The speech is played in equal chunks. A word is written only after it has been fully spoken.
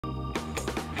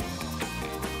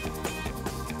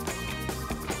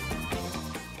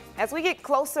As we get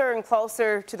closer and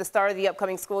closer to the start of the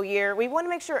upcoming school year, we want to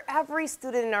make sure every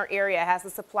student in our area has the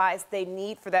supplies they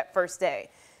need for that first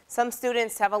day. Some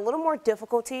students have a little more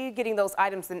difficulty getting those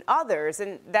items than others,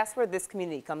 and that's where this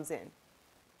community comes in.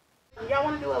 Y'all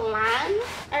want to do a line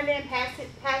and then pass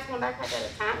one backpack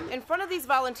at a time? In front of these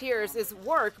volunteers is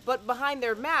work, but behind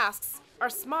their masks are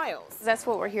smiles. That's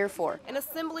what we're here for. An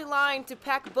assembly line to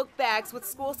pack book bags with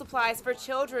school supplies for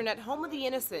children at Home of the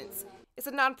Innocents. It's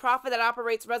a nonprofit that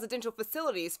operates residential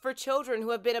facilities for children who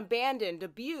have been abandoned,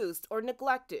 abused, or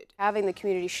neglected. Having the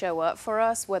community show up for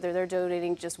us, whether they're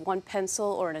donating just one pencil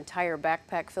or an entire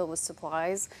backpack filled with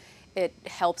supplies, it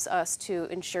helps us to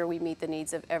ensure we meet the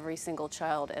needs of every single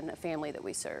child and family that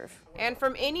we serve. And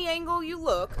from any angle you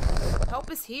look,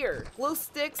 help is here. Glue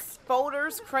sticks,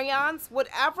 folders, crayons,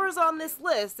 whatever's on this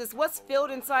list is what's filled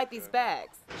inside these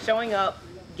bags. Showing up,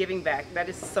 giving back, that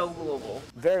is so Louisville.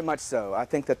 Very much so. I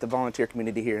think that the volunteer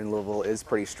community here in Louisville is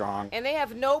pretty strong. And they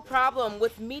have no problem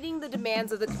with meeting the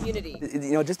demands of the community.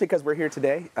 You know, just because we're here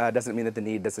today doesn't mean that the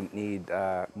need doesn't need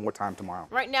more time tomorrow.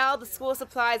 Right now, the school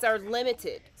supplies are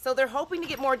limited, so they're hoping to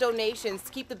get more donations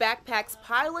to keep the backpacks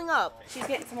piling up. She's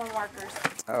getting some more markers.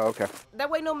 Oh, okay. That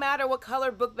way, no matter what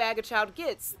color book bag a child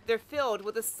gets, they're filled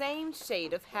with the same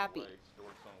shade of happy.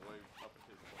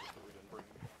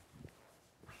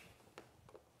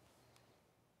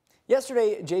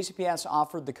 Yesterday, JCPS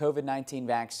offered the COVID-19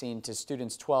 vaccine to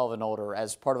students 12 and older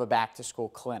as part of a back-to-school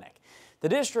clinic. The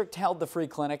district held the free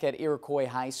clinic at Iroquois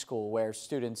High School where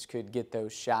students could get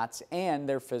those shots and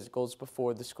their physicals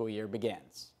before the school year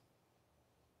begins.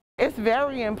 It's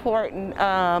very important.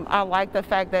 I like the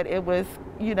fact that it was,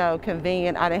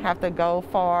 convenient. I didn't have to go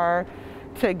far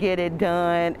to get it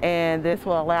done, and this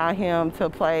will allow him to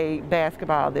play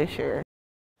basketball this year.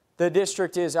 The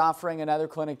district is offering another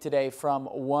clinic today from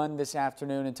 1 this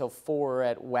afternoon until 4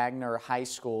 at Wagner High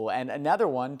School and another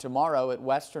one tomorrow at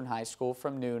Western High School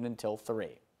from noon until 3.